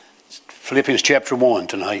Philippians chapter 1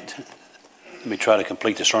 tonight. Let me try to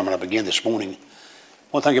complete the sermon I began this morning.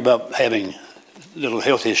 One thing about having little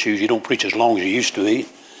health issues, you don't preach as long as you used to be.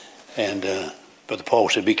 And Brother Paul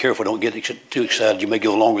said, be careful, don't get too excited. You may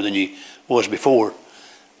go longer than you was before.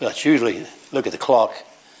 But I usually look at the clock,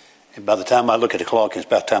 and by the time I look at the clock, it's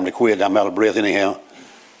about time to quit. I'm out of breath anyhow.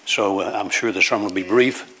 So I'm sure the sermon will be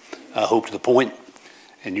brief. I hope to the point,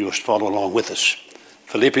 and you'll follow along with us.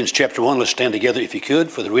 Philippians chapter 1, let's stand together if you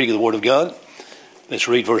could for the reading of the Word of God. Let's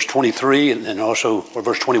read verse 23 and also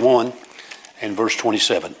verse 21 and verse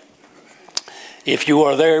 27. If you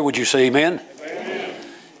are there, would you say amen? Amen.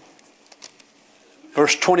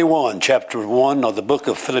 Verse 21, chapter 1 of the book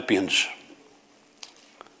of Philippians.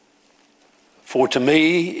 For to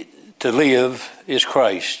me to live is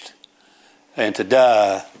Christ, and to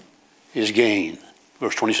die is gain.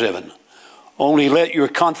 Verse 27. Only let your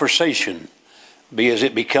conversation be as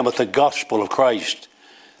it becometh the gospel of Christ,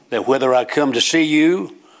 that whether I come to see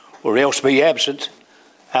you or else be absent,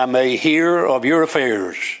 I may hear of your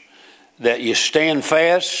affairs, that ye stand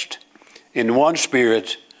fast in one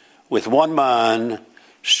spirit, with one mind,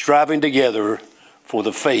 striving together for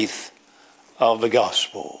the faith of the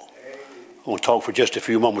gospel. I want to talk for just a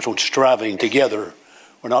few moments on striving together.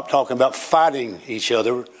 We're not talking about fighting each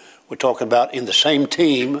other. We're talking about in the same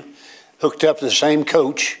team, hooked up to the same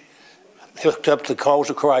coach, hooked up to the cause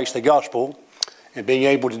of Christ, the gospel, and being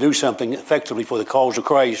able to do something effectively for the cause of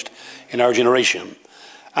Christ in our generation.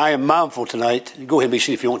 I am mindful tonight. Go ahead and be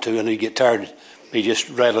seated if you want to. I know you get tired of me just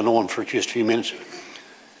rattling on for just a few minutes.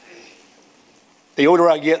 The older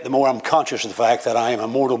I get, the more I'm conscious of the fact that I am a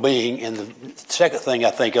mortal being. And the second thing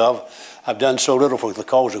I think of, I've done so little for the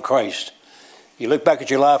cause of Christ. You look back at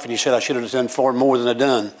your life and you said, I should have done far more than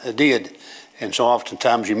I did. And so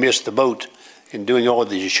oftentimes you miss the boat in doing all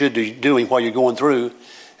that you should be doing while you're going through.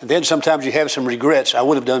 And then sometimes you have some regrets. I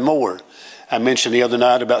would have done more. I mentioned the other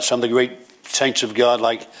night about some of the great saints of God,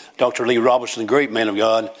 like Dr. Lee Robertson, the great man of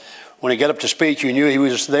God. When he got up to speak, you knew he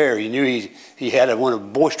was there. You knew he had one of the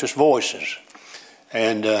boisterous voices.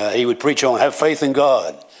 And he would preach on, have faith in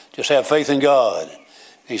God. Just have faith in God.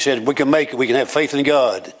 He said, we can make it. We can have faith in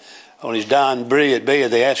God. On his dying bed,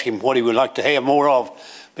 they asked him what he would like to have more of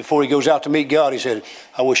before he goes out to meet God. He said,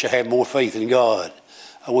 I wish I had more faith in God.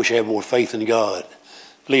 I wish I had more faith in God.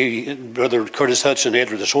 Brother Curtis Hudson,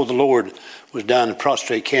 after the sword of the Lord, was dying of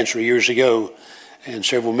prostate cancer years ago. And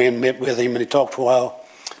several men met with him and he talked for a while.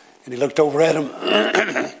 And he looked over at him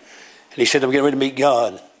and he said, I'm getting ready to meet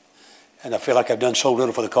God. And I feel like I've done so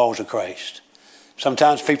little for the cause of Christ.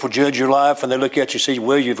 Sometimes people judge your life and they look at you and say,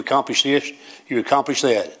 well, you've accomplished this, you've accomplished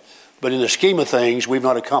that. But in the scheme of things, we've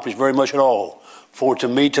not accomplished very much at all. For to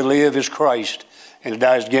me to live is Christ, and to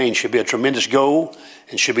die is gain should be a tremendous goal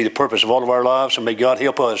and should be the purpose of all of our lives. And may God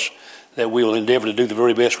help us that we will endeavor to do the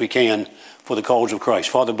very best we can for the cause of Christ.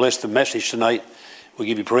 Father, bless the message tonight. We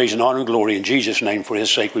give you praise and honor and glory in Jesus' name. For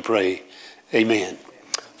his sake we pray. Amen.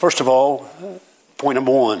 First of all, point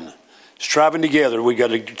number one, striving together. We've got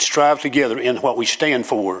to strive together in what we stand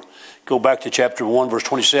for. Go back to chapter 1, verse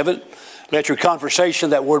 27. Let your conversation,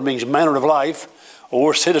 that word means manner of life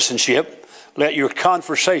or citizenship. Let your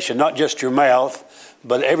conversation, not just your mouth,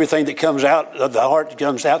 but everything that comes out of the heart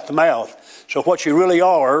comes out the mouth. So what you really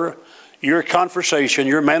are, your conversation,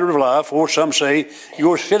 your manner of life, or some say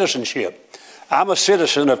your citizenship. I'm a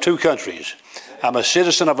citizen of two countries. I'm a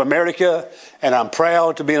citizen of America, and I'm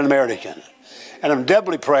proud to be an American. And I'm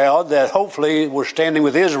doubly proud that hopefully we're standing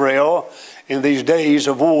with Israel in these days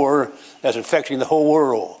of war that's affecting the whole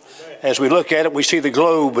world. As we look at it, we see the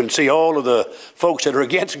globe and see all of the folks that are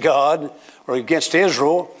against God or against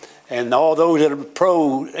Israel, and all those that are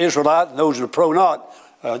pro-Israelite and those that are pro-not.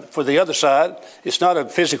 For the other side, it's not a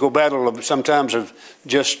physical battle of sometimes of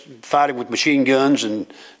just fighting with machine guns and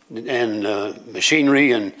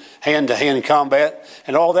machinery and hand-to-hand combat,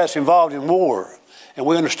 and all that's involved in war. And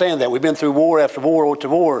we understand that. We've been through war after war after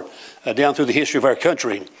war down through the history of our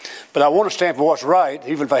country. But I want to stand for what's right,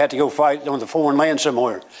 even if I had to go fight on the foreign land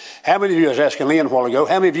somewhere. How many of you, I was asking Lynn a while ago,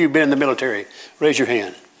 how many of you have been in the military? Raise your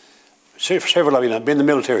hand. Several of you have been in the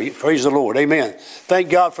military. Praise the Lord. Amen.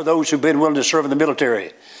 Thank God for those who've been willing to serve in the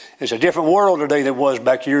military. It's a different world today than it was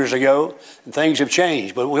back years ago, and things have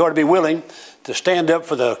changed. But we ought to be willing to stand up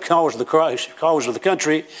for the cause of the Christ, cause of the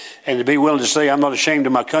country, and to be willing to say, I'm not ashamed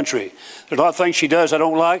of my country. There's a lot of things she does I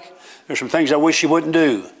don't like. There's some things I wish she wouldn't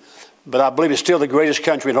do. But I believe it's still the greatest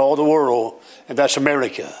country in all the world, and that's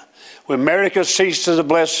America. When America ceases to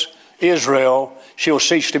bless Israel, she'll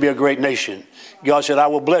cease to be a great nation. God said, I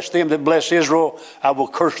will bless them that bless Israel. I will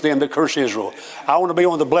curse them that curse Israel. I want to be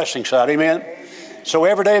on the blessing side. Amen. So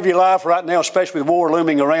every day of your life right now, especially with war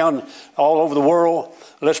looming around all over the world,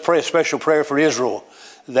 Let's pray a special prayer for Israel,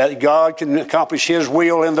 that God can accomplish His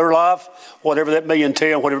will in their life, whatever that may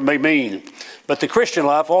entail, whatever it may mean. But the Christian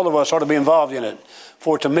life, all of us ought to be involved in it.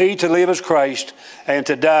 For to me to live is Christ, and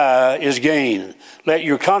to die is gain. Let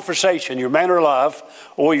your conversation, your manner of life,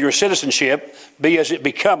 or your citizenship be as it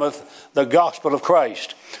becometh the gospel of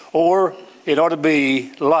Christ. Or it ought to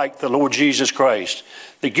be like the Lord Jesus Christ.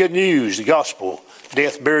 The good news, the gospel,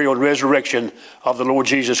 death, burial, and resurrection of the Lord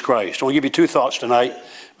Jesus Christ. I want to give you two thoughts tonight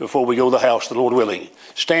before we go to the house, the Lord willing.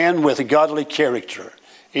 Stand with a godly character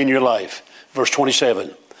in your life. Verse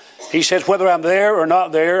 27. He says, whether I'm there or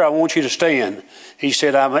not there, I want you to stand. He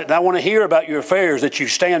said, I want to hear about your affairs, that you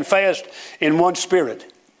stand fast in one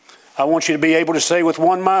spirit. I want you to be able to say with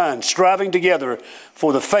one mind, striving together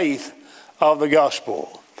for the faith of the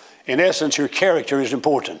gospel. In essence, your character is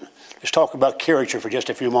important. Let's talk about character for just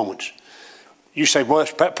a few moments. You say, well,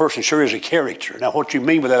 that person sure is a character. Now, what you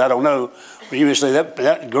mean by that, I don't know. But you say,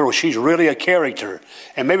 that girl, she's really a character.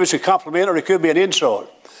 And maybe it's a compliment or it could be an insult.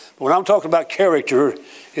 But when I'm talking about character,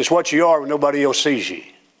 it's what you are when nobody else sees you.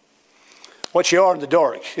 What you are in the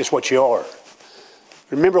dark is what you are.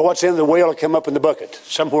 Remember, what's in the well will come up in the bucket.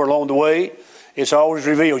 Somewhere along the way, it's always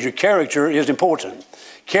revealed. Your character is important.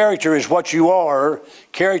 Character is what you are.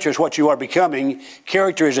 Character is what you are becoming.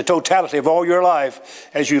 Character is the totality of all your life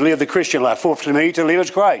as you live the Christian life. For to me, to live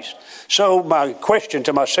is Christ. So my question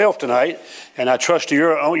to myself tonight, and I trust to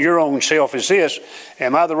your own self, is this: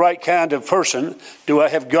 am I the right kind of person? Do I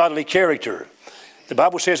have godly character? The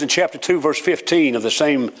Bible says in chapter 2, verse 15 of the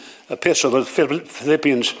same epistle of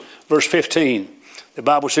Philippians, verse 15, the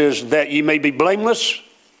Bible says that ye may be blameless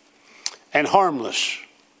and harmless.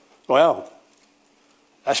 Well,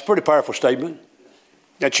 that's a pretty powerful statement.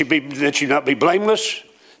 That you not be blameless,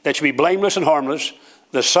 that you be blameless and harmless,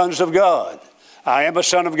 the sons of God. I am a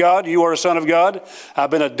son of God. You are a son of God. I've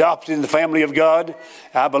been adopted in the family of God.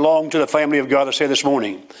 I belong to the family of God, I said this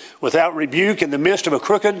morning. Without rebuke in the midst of a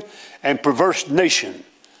crooked and perverse nation,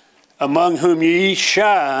 among whom ye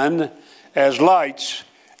shine as lights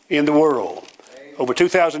in the world. Over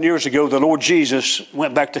 2,000 years ago, the Lord Jesus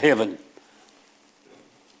went back to heaven.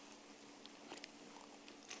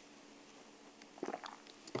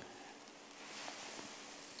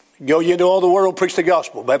 Go ye into all the world, preach the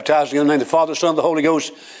gospel, baptizing in the name of the Father, Son, and the Holy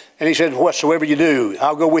Ghost. And he said, whatsoever you do,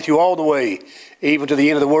 I'll go with you all the way, even to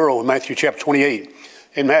the end of the world, in Matthew chapter 28.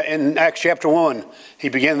 In Acts chapter 1, he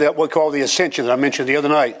began that what we call the ascension that I mentioned the other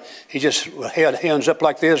night. He just had hands up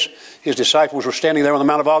like this. His disciples were standing there on the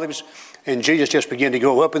Mount of Olives, and Jesus just began to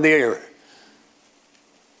go up in the air.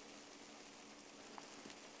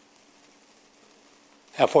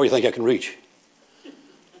 How far do you think I can reach?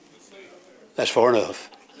 That's far enough.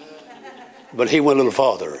 But he went a little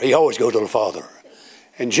farther. He always goes a little farther.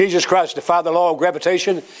 And Jesus Christ defied the law of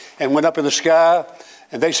gravitation and went up in the sky.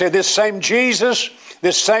 And they said, this same Jesus,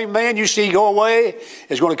 this same man you see go away,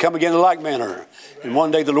 is going to come again in like manner. And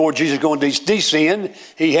one day the Lord Jesus is going to descend.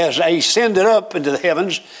 He has ascended up into the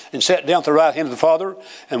heavens and sat down at the right hand of the Father.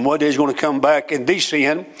 And one day he's going to come back and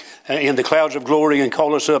descend in the clouds of glory and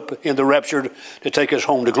call us up in the rapture to take us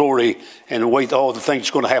home to glory and await all the things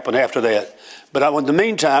that's going to happen after that. But in the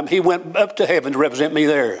meantime, he went up to heaven to represent me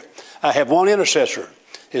there. I have one intercessor.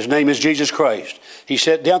 His name is Jesus Christ. He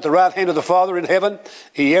sat down at the right hand of the Father in heaven.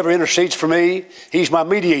 He ever intercedes for me. He's my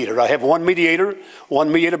mediator. I have one mediator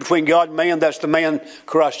between God and man. That's the man,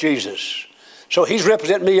 Christ Jesus. So he's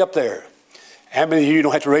representing me up there. How many of you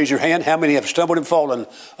don't have to raise your hand? How many have stumbled and fallen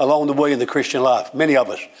along the way in the Christian life? Many of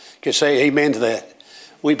us can say amen to that.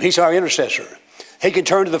 He's our intercessor. He can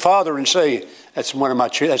turn to the Father and say, that's one of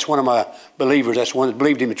my believers. That's one that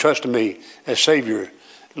believed him and trusted me as Savior.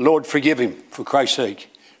 Lord, forgive him for Christ's sake.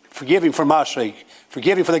 Forgive him for my sake.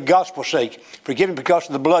 Forgive him for the gospel's sake. Forgive him because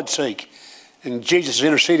of the blood's sake. And Jesus is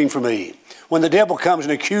interceding for me. When the devil comes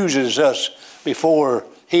and accuses us before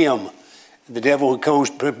him, the devil goes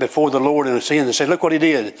before the Lord in a sin and says, look what he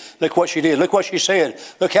did. Look what she did. Look what she said.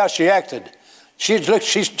 Look how she acted. She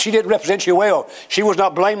didn't represent you well. She was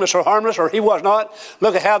not blameless or harmless, or he was not.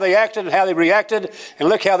 Look at how they acted and how they reacted, and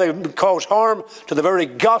look how they caused harm to the very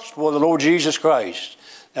gospel of the Lord Jesus Christ.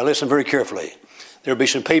 Now listen very carefully. There'll be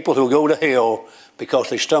some people who will go to hell because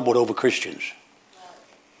they stumbled over Christians.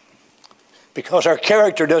 Because our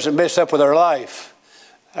character doesn't mess up with our life.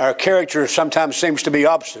 Our character sometimes seems to be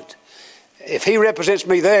opposite. If he represents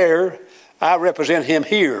me there, I represent him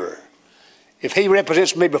here. If he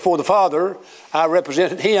represents me before the Father, I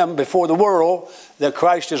represent him before the world, that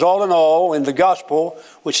Christ is all in all, and the gospel,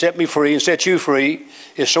 which set me free and set you free,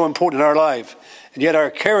 is so important in our life. And yet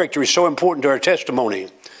our character is so important to our testimony.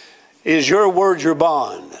 Is your word your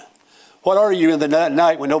bond? What are you in the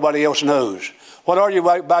night when nobody else knows? What are you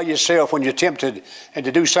by yourself when you're tempted and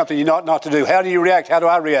to do something you ought not to do? How do you react? How do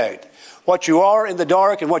I react? What you are in the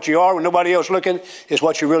dark and what you are when nobody else looking is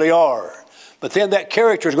what you really are. But then that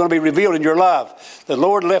character is going to be revealed in your life. The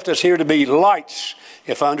Lord left us here to be lights.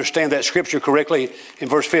 If I understand that scripture correctly, in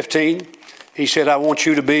verse 15, he said, I want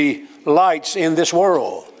you to be lights in this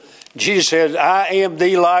world. Jesus said, I am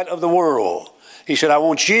the light of the world. He said, I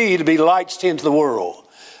want ye to be lights into the world.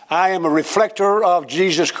 I am a reflector of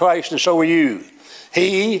Jesus Christ, and so are you.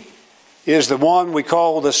 He is the one we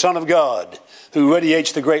call the Son of God, who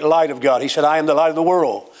radiates the great light of God. He said, I am the light of the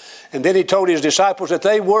world. And then he told his disciples that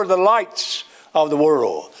they were the lights of the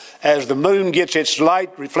world. As the moon gets its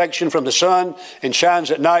light reflection from the sun and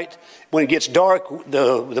shines at night, when it gets dark,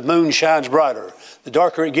 the moon shines brighter. The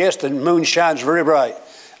darker it gets, the moon shines very bright.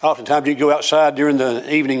 Oftentimes you go outside during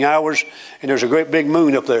the evening hours and there's a great big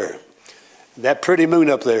moon up there. That pretty moon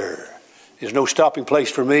up there is no stopping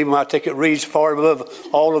place for me. My ticket reads far above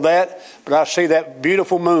all of that, but I see that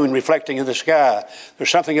beautiful moon reflecting in the sky. There's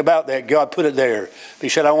something about that. God put it there. He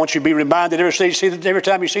said, I want you to be reminded every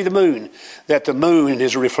time you see the moon, that the moon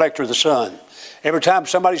is a reflector of the sun. Every time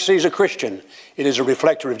somebody sees a Christian, it is a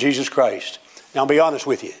reflector of Jesus Christ. Now, I'll be honest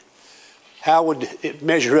with you. How would it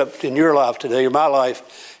measure up in your life today, or my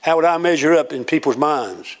life? How would I measure up in people's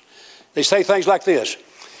minds? They say things like this.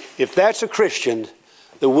 If that's a Christian,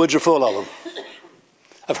 the woods are full of them.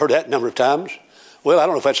 I've heard that a number of times. Well, I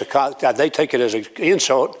don't know if that's they take it as an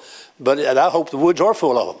insult, but I hope the woods are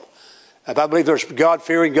full of them. And I believe there's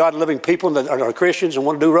God-fearing, God-loving people that are Christians and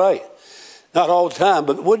want to do right. Not all the time,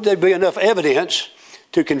 but would there be enough evidence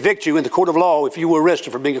to convict you in the court of law if you were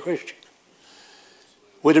arrested for being a Christian?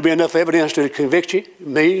 Would there be enough evidence to convict you,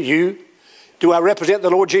 me, you? Do I represent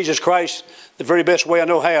the Lord Jesus Christ the very best way I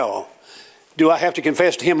know how? Do I have to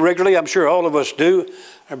confess to him regularly? I'm sure all of us do.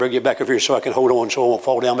 I better get back over here so I can hold on so I won't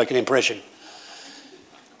fall down, make an impression.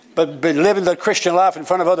 But living the Christian life in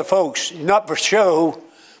front of other folks, not for show,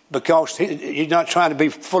 because you're not trying to be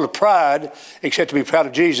full of pride, except to be proud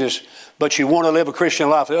of Jesus, but you want to live a Christian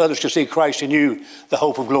life that others can see Christ in you, the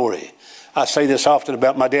hope of glory. I say this often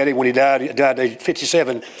about my daddy when he died. He died at age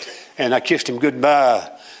 57, and I kissed him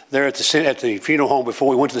goodbye there at the funeral home before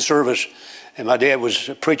we went to the service. And my dad was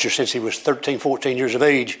a preacher since he was 13, 14 years of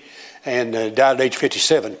age, and died at age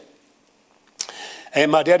 57.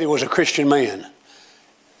 And my daddy was a Christian man.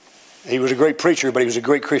 He was a great preacher, but he was a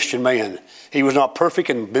great Christian man. He was not perfect,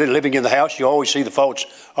 and living in the house, you always see the faults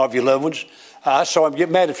of your loved ones. I saw him get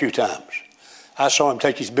mad a few times. I saw him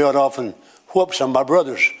take his belt off and whoop some of my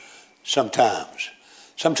brothers sometimes.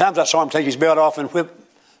 Sometimes I saw him take his belt off and whip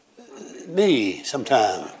me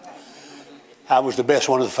sometimes. I was the best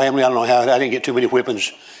one of the family. I don't know how. I didn't get too many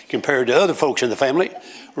whippings compared to other folks in the family.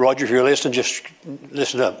 Roger, if you're listening, just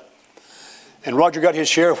listen up. And Roger got his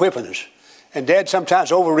share of whippings. And Dad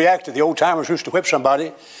sometimes overreacted. The old timers used to whip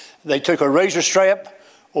somebody. They took a razor strap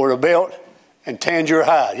or a belt and tanned your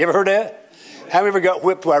hide. You ever heard that? How many ever got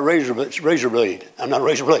whipped by a razor blade? I'm not a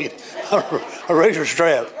razor blade. A razor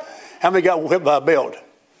strap. How many got whipped by a belt?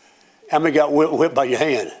 How many got whipped by your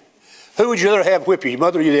hand? Who would you rather have whip you, your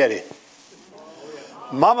mother or your daddy?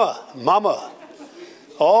 Mama.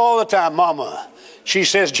 All the time, Mama. She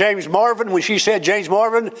says James Marvin. When she said James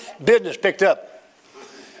Marvin, business picked up.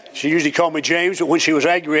 She usually called me James, but when she was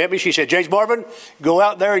angry at me, she said, James Marvin, go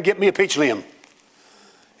out there and get me a peach limb.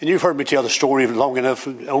 And you've heard me tell the story long enough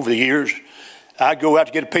over the years. I'd go out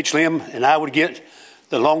to get a peach limb, and I would get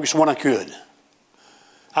the longest one I could.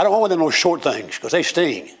 I don't want one of those short things, because they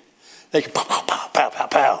sting. They can pow, pow, pow, pow, pow,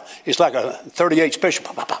 pow. It's like a 38 special,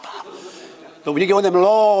 pow, pow, pow, pow. But when you go in them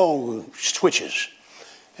long switches,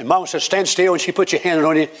 and Mama says, stand still, and she puts your hand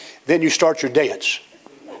on you, then you start your dance.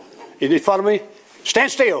 You follow me?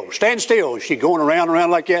 Stand still, stand still. She's going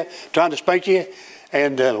around like that, trying to spank you.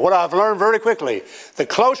 And what I've learned very quickly, the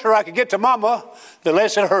closer I could get to Mama, the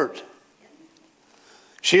less it hurt.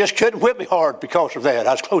 She just couldn't whip me hard because of that.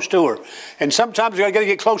 I was close to her. And sometimes you got to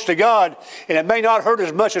get close to God, and it may not hurt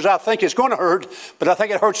as much as I think it's going to hurt, but I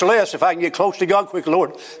think it hurts less if I can get close to God quick.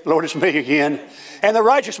 Lord, it's me again. And the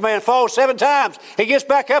righteous man falls 7 times. He gets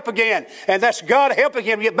back up again. And that's God helping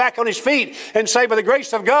him get back on his feet and say, by the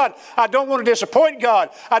grace of God, I don't want to disappoint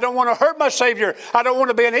God. I don't want to hurt my Savior. I don't want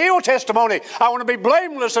to be an ill testimony. I want to be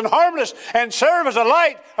blameless and harmless and serve as a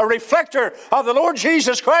light, a reflector of the Lord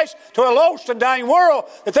Jesus Christ to a lost and dying world,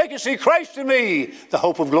 that they can see Christ in me, the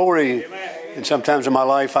hope of glory. Amen. And sometimes in my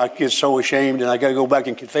life I get so ashamed and I got to go back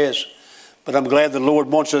and confess. But I'm glad the Lord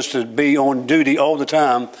wants us to be on duty all the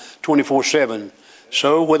time, 24/7.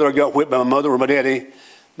 So whether I got whipped by my mother or my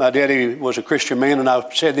daddy was a Christian man, and I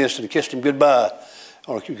said this and kissed him goodbye,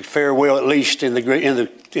 or farewell at least in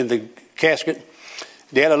the casket.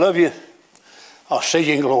 Dad, I love you. I'll see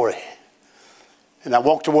you in glory. And I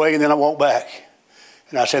walked away, and then I walked back.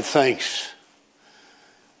 And I said, thanks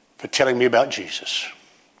for telling me about Jesus.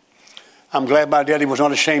 I'm glad my daddy was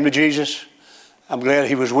not ashamed of Jesus. I'm glad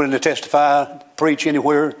he was willing to testify, preach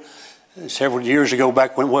anywhere. Several years ago,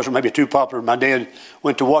 back when it wasn't maybe too popular, my dad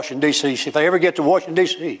went to Washington, D.C. He said, if I ever get to Washington,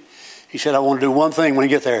 D.C., he said, I want to do one thing when I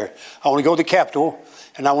get there. I want to go to the Capitol,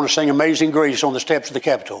 and I want to sing Amazing Grace on the steps of the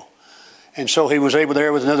Capitol. And so he was able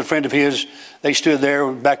there with another friend of his. They stood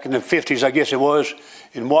there back in the 50s, I guess it was,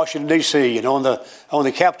 in Washington, D.C., and on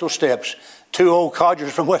the Capitol steps, two old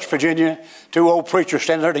codgers from West Virginia, two old preachers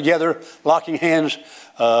standing there together, locking hands.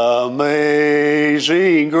 Amazing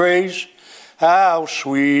grace, how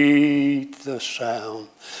sweet the sound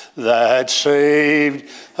that saved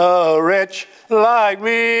a wretch like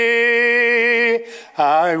me.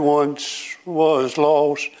 I once was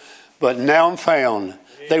lost, but now I'm found.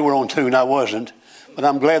 They were on tune, I wasn't. But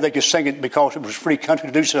I'm glad they could sing it because it was free country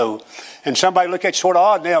to do so. And somebody look at sort of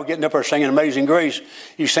odd now getting up there singing Amazing Grace.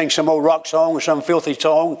 You sing some old rock song or some filthy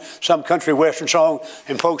song, some country western song,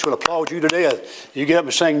 and folks will applaud you to death. You get up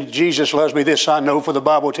and sing, Jesus loves me, this I know, for the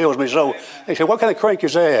Bible tells me so. They say, what kind of crank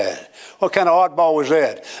is that? What kind of oddball was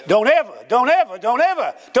that? Don't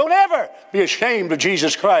ever be ashamed of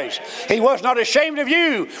Jesus Christ. He was not ashamed of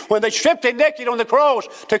you when they stripped him naked on the cross,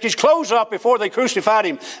 took his clothes off before they crucified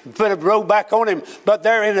him, put a robe back on him. But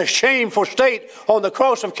they're in a shameful state on the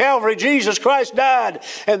cross of Calvary. Jesus Christ died,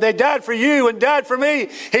 and they died for you and died for me.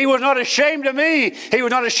 He was not ashamed of me. He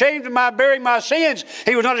was not ashamed of my bearing my sins.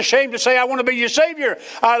 He was not ashamed to say, I want to be your Savior.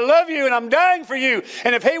 I love you, and I'm dying for you.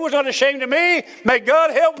 And if he was not ashamed of me, may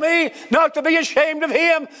God help me not to be ashamed of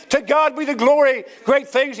him. To God be the glory. Great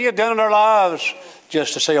things he had done in our lives.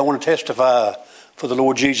 Just to say, I want to testify for the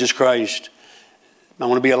Lord Jesus Christ. I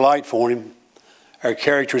want to be a light for him. Our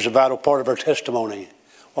character is a vital part of our testimony.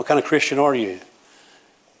 What kind of Christian are you?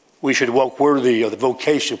 We should walk worthy of the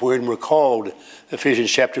vocation wherein we're called,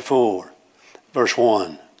 Ephesians chapter 4, verse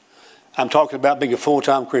 1. I'm talking about being a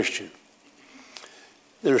full-time Christian.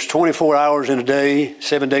 There's 24 hours in a day,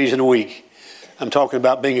 7 days in a week. I'm talking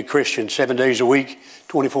about being a Christian 7 days a week,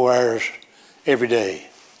 24 hours every day.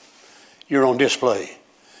 You're on display.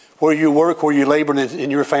 Where you work, where you labor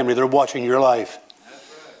in your family, they're watching your life.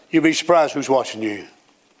 You'd be surprised who's watching you.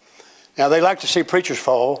 Now, they like to see preachers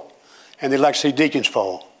fall, and they like to see deacons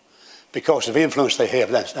fall because of influence they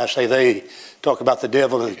have. I say they talk about the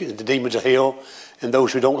devil and the demons of hell and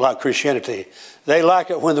those who don't like Christianity. They like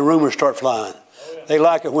it when the rumors start flying. They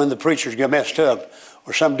like it when the preachers get messed up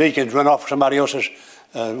or some deacons run off with somebody else's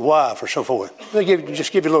wife or so forth.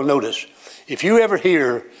 Just give you a little notice. If you ever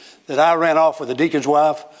hear that I ran off with a deacon's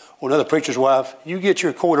wife or another preacher's wife, you get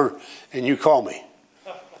your quarter and you call me.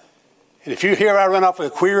 And if you hear I run off with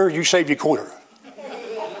a queer, you save your quarter.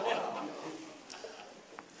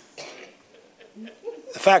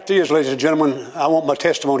 The fact is, ladies and gentlemen, I want my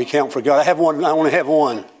testimony count for God. I want to have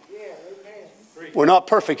one. We're not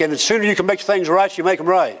perfect, and the sooner you can make things right, you make them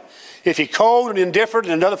right. If you're cold and indifferent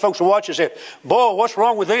and other folks will watch you and say, boy, what's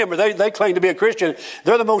wrong with them? Or they claim to be a Christian.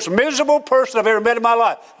 They're the most miserable person I've ever met in my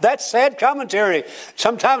life. That's sad commentary.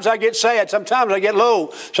 Sometimes I get sad. Sometimes I get low.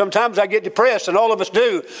 Sometimes I get depressed, and all of us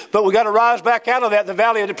do. But we've got to rise back out of that, the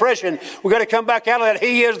valley of depression. We've got to come back out of that.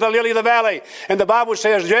 He is the lily of the valley. And the Bible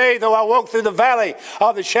says, yea, though I walk through the valley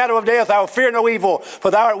of the shadow of death, I will fear no evil. For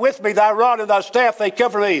thou art with me, thy rod and thy staff, they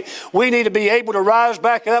comfort me. We need to be able to rise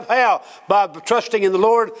back up. How? By trusting in the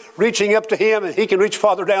Lord, reaching up to him, and he can reach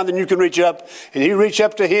farther down than you can reach up. And you reach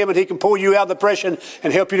up to him, and he can pull you out of the depression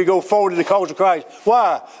and help you to go forward in the cause of Christ.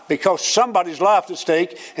 Why? Because somebody's life is at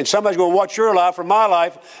stake, and somebody's going to watch your life or my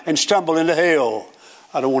life and stumble into hell.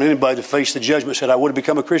 I don't want anybody to face the judgment that I would have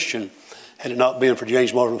become a Christian had it not been for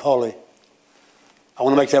James Marvin Pauly. I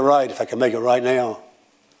want to make that right if I can make it right now.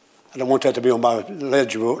 I don't want that to be on my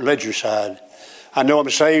ledger side. I know I'm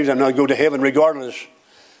saved. I know I go to heaven regardless.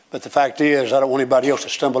 But the fact is, I don't want anybody else to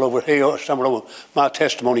stumble over hell, stumble over my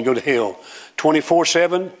testimony and go to hell.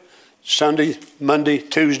 24/7, Sunday, Monday,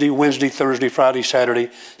 Tuesday, Wednesday, Thursday, Friday, Saturday,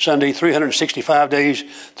 Sunday, 365 days,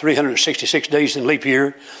 366 days in leap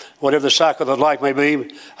year. Whatever the cycle of life may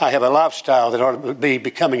be, I have a lifestyle that ought to be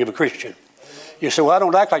becoming of a Christian. You say, well, I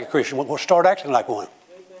don't act like a Christian. Well, start acting like one.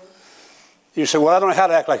 You say, well, I don't know how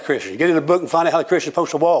to act like a Christian. Get in the book and find out how the Christian is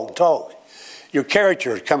supposed to walk and talk. Your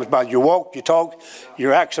character comes by your walk, you talk,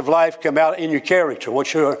 your acts of life come out in your character.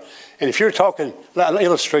 And if you're talking, I'll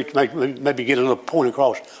illustrate, maybe get a little point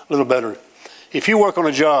across a little better. If you work on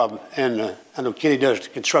a job, and I know Kenny does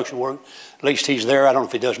construction work, at least he's there. I don't know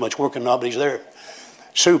if he does much work or not, but he's there.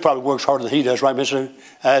 Sue probably works harder than he does, right, Miss Sue?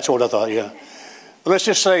 That's what I thought, yeah. But let's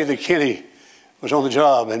just say that Kenny was on the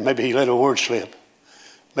job and maybe he let a word slip.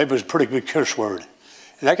 Maybe it was a pretty good curse word.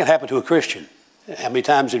 And that can happen to a Christian. How many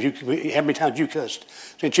times you cussed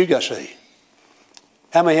since you got saved?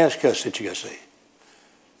 How many has cussed since you got saved?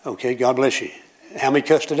 Okay, God bless you. How many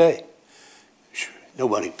cussed today?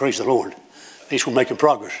 Nobody. Praise the Lord. At least we're making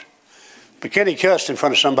progress. But Kenny cussed in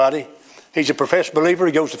front of somebody. He's a professed believer.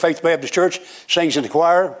 He goes to Faith Baptist Church, sings in the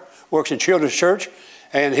choir, works in children's church,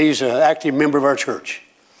 and he's an active member of our church.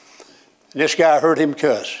 And this guy heard him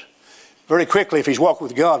cuss. Very quickly, if he's walking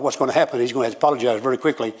with God, what's going to happen? He's going to have to apologize very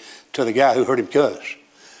quickly to the guy who heard him cuss.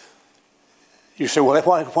 You say, well,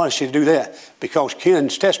 why does he do that? Because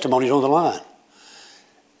Ken's testimony is on the line.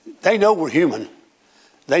 They know we're human.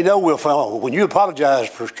 They know we'll fall. When you apologize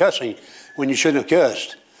for cussing when you shouldn't have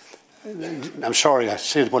cussed, I'm sorry I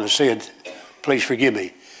said what I said. Please forgive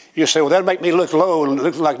me. You say, well, that'll make me look low and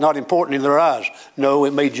look like not important in their eyes. No,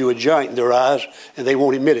 it made you a giant in their eyes, and they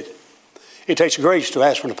won't admit it. It takes grace to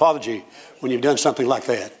ask for an apology when you've done something like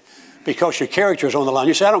that, because your character is on the line.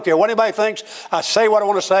 You say, I don't care what anybody thinks. I say what I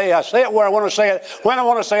want to say. I say it where I want to say it, when I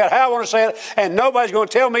want to say it, how I want to say it, and nobody's going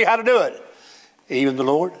to tell me how to do it. Even the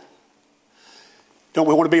Lord. Don't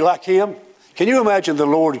we want to be like him? Can you imagine the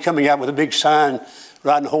Lord coming out with a big sign,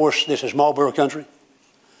 riding a horse, this is Marlboro country?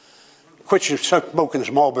 Quit smoking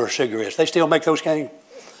the Marlboro cigarettes. They still make those, King?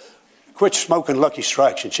 Quit smoking Lucky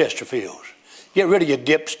Strikes and Chesterfields. Get rid of your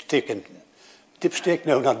dipstick?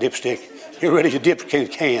 No, not dipstick. Get rid of your dip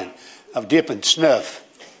can of dip and snuff.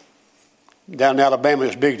 Down in Alabama,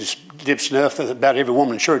 it's big to dip snuff. About every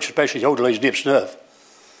woman in church, especially the older ladies, dip snuff.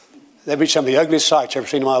 That'd be some of the ugliest sights I've ever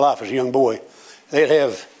seen in my life as a young boy.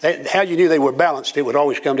 How you knew they were balanced, it would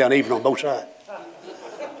always come down even on both sides.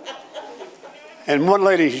 And one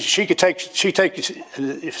lady, she take,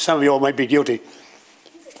 if some of you all might be guilty,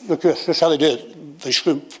 look, that's how they did it. They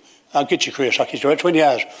scoop. I'll get you, Chris. I'll get you right between the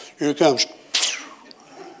eyes. Here it comes.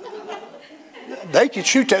 They could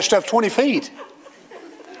shoot that stuff 20 feet.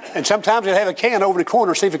 And sometimes they'd have a can over the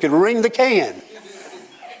corner, see if it could ring the can.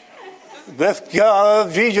 That's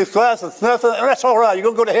God, Jesus Christ, that's all right. You're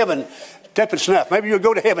going to go to heaven. Dip and snuff. Maybe you'll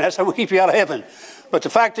go to heaven. That's how we'll keep you out of heaven. But the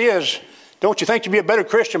fact is, don't you think you'd be a better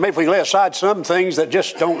Christian maybe if we lay aside some things that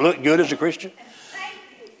just don't look good as a Christian?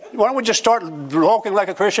 Why don't we just start walking like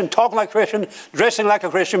a Christian, talking like a Christian, dressing like a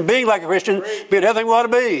Christian, being like a Christian, being everything we ought to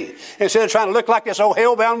be, instead of trying to look like this old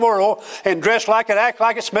hell-bound world and dress like it, act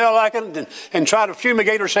like it, smell like it, and try to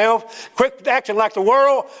fumigate ourselves. Quit acting like the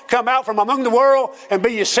world. Come out from among the world and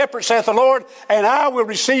be ye separate, saith the Lord, and I will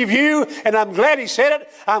receive you. And I'm glad he said it.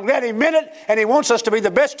 I'm glad he meant it. And he wants us to be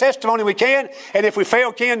the best testimony we can. And if we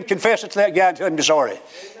fail, Ken, confess it to that guy and tell him you're sorry.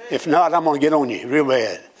 If not, I'm going to get on you real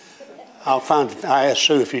bad. I asked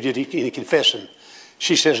Sue if you did any confessing.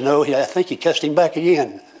 She says, no, I think he cussed him back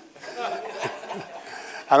again.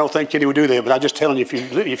 I don't think Kenny would do that, but I'm just telling you,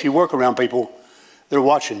 if you work around people, they're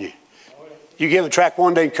watching you. You give a track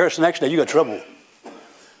one day and curse the next day, you got trouble.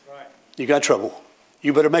 You got trouble.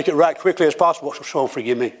 You better make it right quickly as possible. So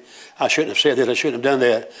forgive me. I shouldn't have said that. I shouldn't have done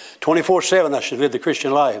that. 24/7, I should live the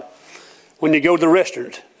Christian life. When you go to the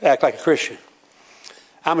restaurant, act like a Christian.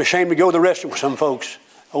 I'm ashamed to go to the restaurant with some folks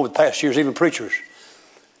over the past years, even preachers.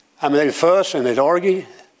 I mean, they'd fuss and they'd argue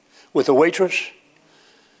with the waitress.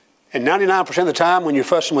 And 99% of the time when you're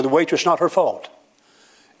fussing with the waitress, it's not her fault.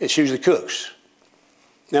 It's usually the cook's.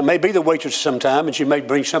 Now, it may be the waitress sometime, and she may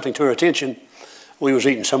bring something to her attention. We was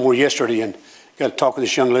eating somewhere yesterday and got to talk with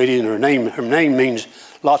this young lady, and her name means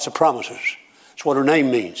lots of promises. That's what her name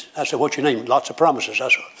means. I said, what's your name? Lots of promises. I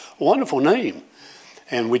said, wonderful name.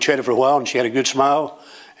 And we chatted for a while, and she had a good smile.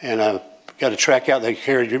 And I got a track out they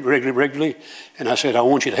carried regularly. And I said, I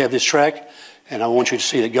want you to have this track, and I want you to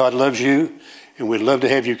see that God loves you, and we'd love to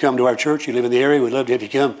have you come to our church. You live in the area. We'd love to have you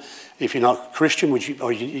come. If you're not Christian,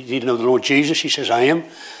 or you need to know the Lord Jesus? She says, I am.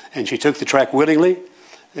 And she took the track willingly.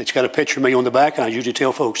 It's got a picture of me on the back, and I usually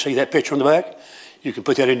tell folks, see that picture on the back? You can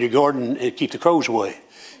put that in your garden and keep the crows away.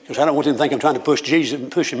 Because I don't want them to think I'm trying to push Jesus,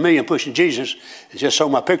 and pushing me and pushing Jesus. It's just so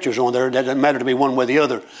my picture's on there. That doesn't matter to me one way or the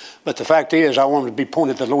other. But the fact is, I want to be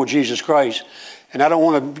pointed to the Lord Jesus Christ. And I don't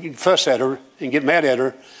want to fuss at her and get mad at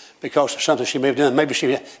her because of something she may have done. Maybe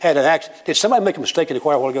she had an accident. Did somebody make a mistake in the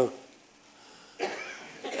choir a while ago?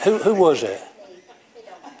 Who was that?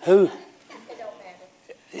 Who?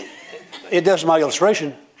 It does my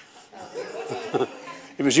illustration.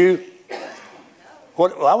 It was you.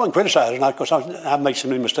 Well, I wasn't criticizing, not because I make so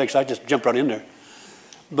many mistakes. I just jumped right in there.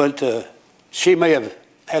 But she may have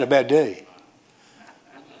had a bad day.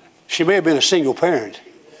 She may have been a single parent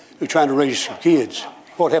who's trying to raise some kids.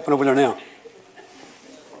 What happened over there now?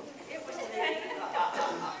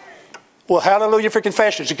 Well, hallelujah for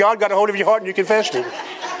confession. So God got a hold of your heart and you confessed it.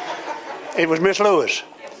 It was Miss Lewis.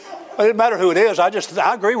 It doesn't matter who it is.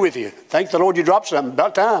 I agree with you. Thank the Lord you dropped something.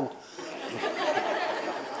 About time.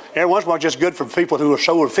 Every once in a while, it's just good for people who are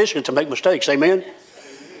so efficient to make mistakes. Amen?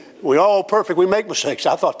 We're all perfect. We make mistakes.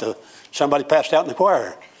 I thought somebody passed out in the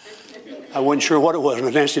choir. I wasn't sure what it was.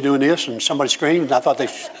 And Nancy doing this, and somebody screamed, and I thought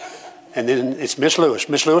and then it's Miss Lewis.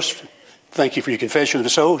 Miss Lewis, thank you for your confession of the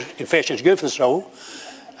soul. Confession is good for the soul.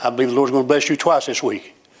 I believe the Lord's going to bless you twice this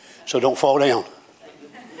week. So don't fall down.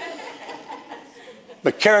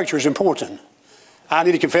 But character is important. I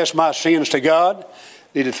need to confess my sins to God.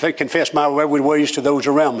 I need to confess my wayward ways to those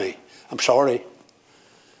around me. I'm sorry.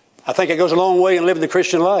 I think it goes a long way in living the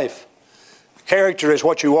Christian life. Character is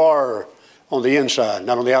what you are on the inside,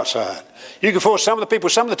 not on the outside. You can fool some of the people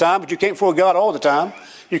some of the time, but you can't fool God all the time.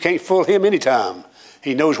 You can't fool Him anytime.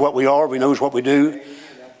 He knows what we are. He knows what we do.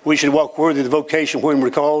 We should walk worthy of the vocation when we're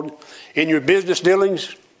called. In your business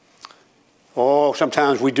dealings,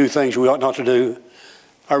 sometimes we do things we ought not to do.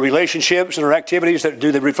 Our relationships and our activities,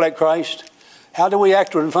 do they reflect Christ? How do we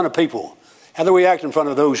act in front of people? How do we act in front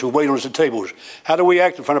of those who wait on us at tables? How do we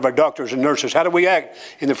act in front of our doctors and nurses? How do we act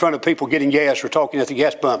in the front of people getting gas or talking at the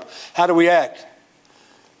gas pump? How do we act?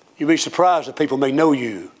 You'd be surprised that people may know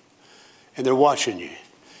you and they're watching you.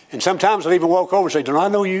 And sometimes they'll even walk over and say, "Do I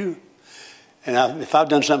know you?" And if I've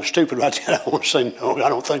done something stupid right then, I want to say, "No, I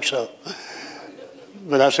don't think so."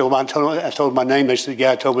 But I said, I told my name. The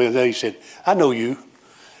guy told me the other day, he said, "I know you."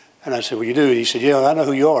 And I said, "Well, you do?" And he said, "Yeah, I know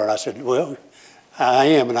who you are." And I said, "Well, I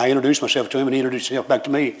am." And I introduced myself to him, and he introduced himself back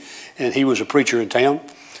to me. And he was a preacher in town.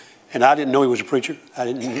 And I didn't know he was a preacher.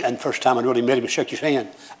 And the first time I really met him, I shook his hand.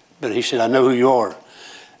 But he said, "I know who you are."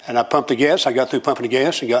 And I pumped the gas. I got through pumping the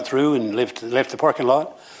gas and got through and left the parking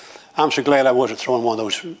lot. I'm so glad I wasn't throwing one of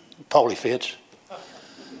those Paulie fits.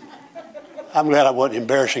 I'm glad I wasn't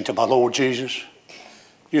embarrassing to my Lord Jesus.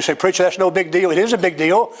 You say, "Preacher, that's no big deal." It is a big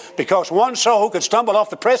deal, because one soul could stumble off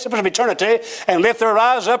the precipice of eternity and lift their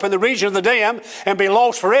eyes up in the region of the damned and be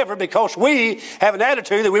lost forever, because we have an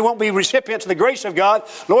attitude that we won't be recipients of the grace of God.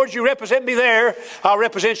 Lord, you represent me there, I'll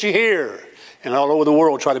represent you here. And all over the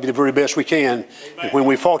world, try to be the very best we can. Amen. And when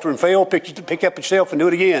we falter and fail, pick up yourself and do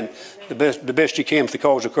it again, the best you can for the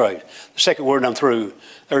cause of Christ. The second word, and I'm through.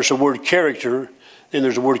 There's the word character, then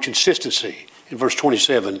there's the word consistency. In verse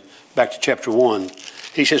 27, back to chapter 1.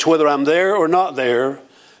 He says, "Whether I'm there or not there,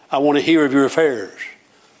 I want to hear of your affairs."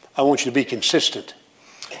 I want you to be consistent.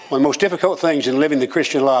 One of the most difficult things in living the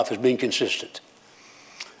Christian life is being consistent.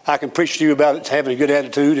 I can preach to you about having a good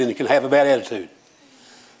attitude, and you can have a bad attitude.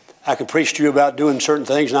 I can preach to you about doing certain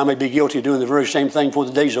things, and I may be guilty of doing the very same thing before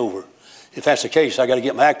the day's over. If that's the case, I got to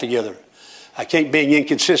get my act together. I can't be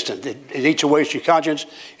inconsistent. It eats away at your conscience.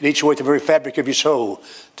 It eats away at the very fabric of your soul.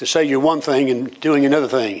 To say you're one thing and doing another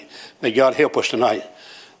thing. May God help us tonight.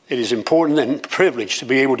 It is important and a privilege to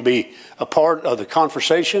be able to be a part of the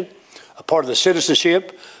conversation, a part of the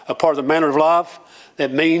citizenship, a part of the manner of life.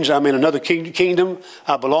 That means I'm in another kingdom.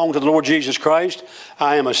 I belong to the Lord Jesus Christ.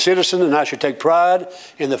 I am a citizen, and I should take pride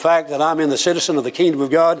in the fact that I'm in the citizen of the kingdom of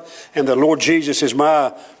God, and the Lord Jesus is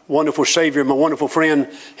my wonderful Savior, my wonderful friend.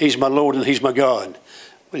 He's my Lord and He's my God.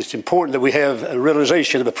 But it's important that we have a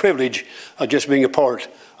realization of the privilege of just being a part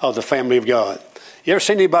of the family of God. You ever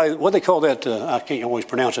seen anybody, what do they call that? I can't always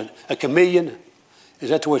pronounce it. A chameleon? Is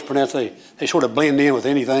that the way it's pronounced? They sort of blend in with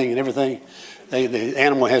anything and everything. The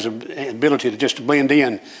animal has an ability to just blend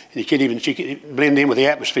in, and you can blend in with the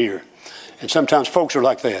atmosphere. And sometimes folks are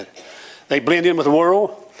like that. They blend in with the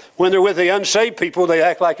world. When they're with the unsaved people, they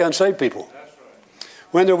act like unsaved people.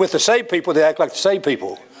 When they're with the saved people, they act like the saved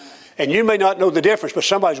people. And you may not know the difference, but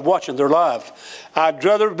somebody's watching their life. I'd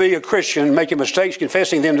rather be a Christian making mistakes,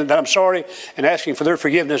 confessing them that I'm sorry, and asking for their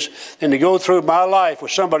forgiveness, than to go through my life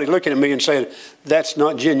with somebody looking at me and saying, "That's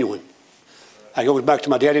not genuine." I go back to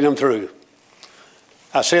my daddy and I'm through.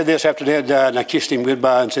 I said this after Dad died, and I kissed him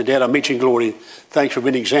goodbye and said, "Dad, I'll meet you in glory. Thanks for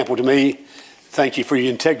being an example to me. Thank you for your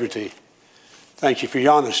integrity. Thank you for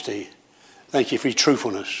your honesty. Thank you for your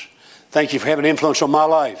truthfulness. Thank you for having influence on my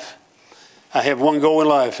life. I have one goal in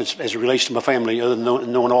life as it relates to my family, other than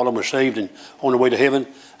knowing all of them are saved and on their way to heaven.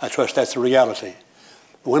 I trust that's the reality.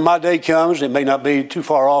 When my day comes, it may not be too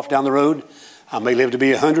far off down the road. I may live to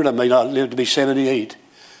be 100. I may not live to be 78.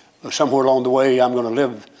 But somewhere along the way, I'm going to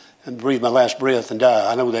live and breathe my last breath and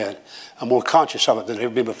die. I know that. I'm more conscious of it than I've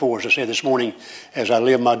ever been before. As I said this morning, as I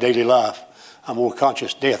live my daily life, I'm more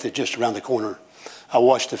conscious death is just around the corner. I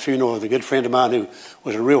watched the funeral of a good friend of mine who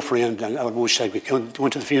was a real friend. I wish I went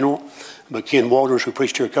to the funeral. But Ken Walters, who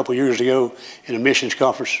preached here a couple of years ago in a missions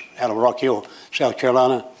conference out of Rock Hill, South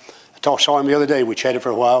Carolina. Saw him the other day. We chatted for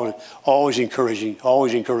a while, and always encouraging,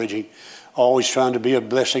 always trying to be a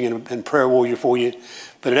blessing and prayer warrior for you.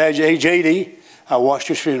 But at age 80, I watched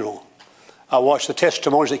his funeral. I watched the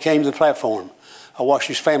testimonies that came to the platform. I watched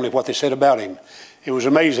his family, what they said about him. It was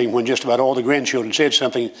amazing when just about all the grandchildren said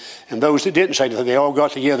something, and those that didn't say anything, they all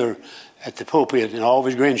got together at the pulpit, and all of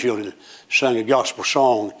his grandchildren sung a gospel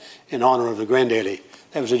song in honor of the granddaddy.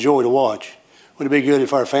 That was a joy to watch. Wouldn't it be good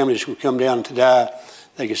if our families would come down to die?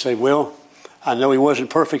 They could say, well, I know he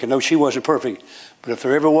wasn't perfect, I know she wasn't perfect, but if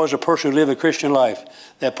there ever was a person who lived a Christian life,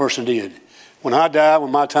 that person did. When I die,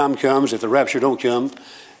 when my time comes, if the rapture don't come,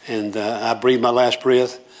 and I breathe my last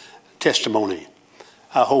breath, testimony.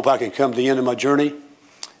 I hope I can come to the end of my journey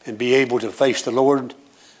and be able to face the Lord,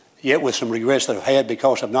 yet with some regrets that I've had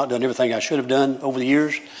because I've not done everything I should have done over the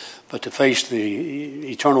years, but to face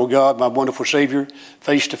the eternal God, my wonderful Savior,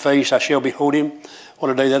 face to face, I shall behold him.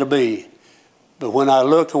 What a day that'll be. But when I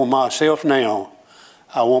look on myself now,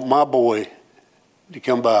 I want my boy to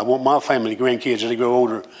come by. I want my family, grandkids, as they grow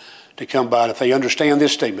older, to come by. And if they understand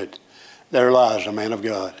this statement, there lies a man of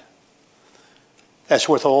God. That's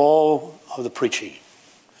worth all of the preaching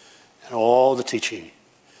and all the teaching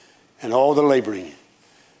and all the laboring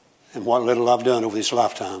and what little I've done over this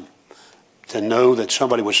lifetime to know that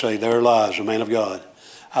somebody would say, there lies a man of God.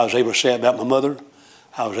 I was able to say it about my mother.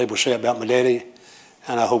 I was able to say it about my daddy.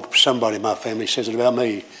 And I hope somebody in my family says it about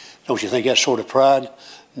me. Don't you think that's sort of pride?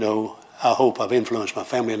 No, I hope I've influenced my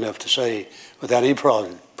family enough to say, without any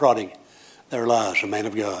prodding, there lies a man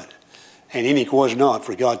of God. And Enoch was not,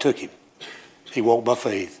 for God took him. He walked by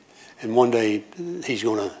faith. And one day he's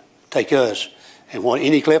going to take us. And what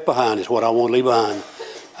Enoch left behind is what I want to leave behind.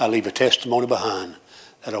 I leave a testimony behind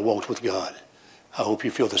that I walked with God. I hope you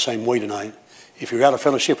feel the same way tonight. If you're out of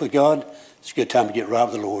fellowship with God, it's a good time to get right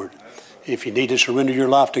with the Lord. If you need to surrender your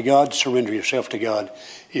life to God, surrender yourself to God.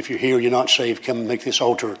 If you're here, you're not saved, come and make this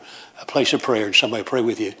altar a place of prayer and somebody pray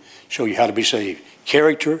with you, show you how to be saved.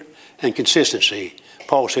 Character and consistency.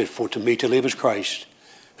 Paul said, for to me to live is Christ,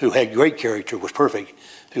 who had great character, was perfect,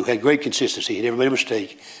 who had great consistency. He never made a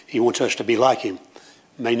mistake. He wants us to be like him.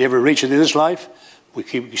 May never reach it in this life. We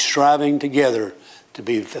keep striving together to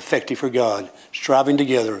be effective for God, striving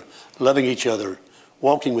together, loving each other,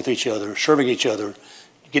 walking with each other, serving each other,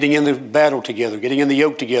 getting in the battle together, getting in the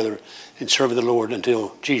yoke together, and serving the Lord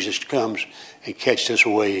until Jesus comes and catches us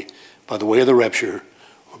away by the way of the rapture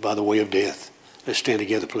or by the way of death. Let's stand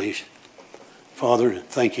together, please. Father,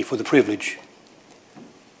 thank you for the privilege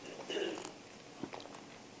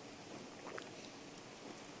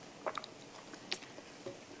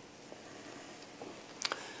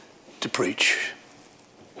to preach.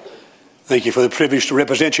 Thank you for the privilege to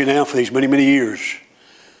represent you now for these many, many years,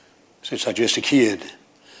 since I was just a kid.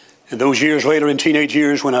 And those years later, in teenage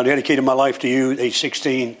years, when I dedicated my life to you at age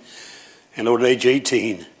 16, and Lord, at age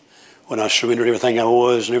 18, when I surrendered everything I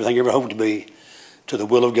was and everything I ever hoped to be to the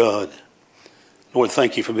will of God. Lord,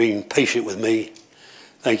 thank you for being patient with me.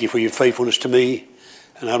 Thank you for your faithfulness to me.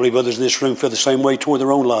 And I believe others in this room feel the same way toward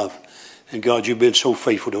their own life. And God, you've been so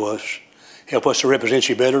faithful to us. Help us to represent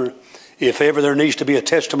you better. If ever there needs to be a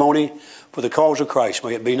testimony for the cause of Christ,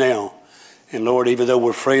 may it be now. And Lord, even though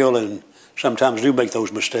we're frail and sometimes do make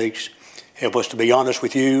those mistakes, help us to be honest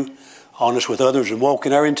with you, honest with others, and walk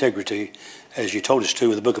in our integrity, as you told us to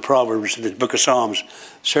in the book of Proverbs and the book of Psalms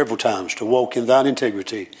several times, to walk in thine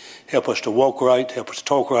integrity. Help us to walk right, help us to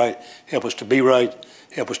talk right, help us to be right,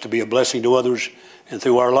 help us to be a blessing to others, and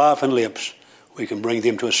through our life and lips, we can bring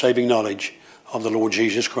them to a saving knowledge of the Lord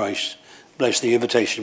Jesus Christ. Bless the invitation.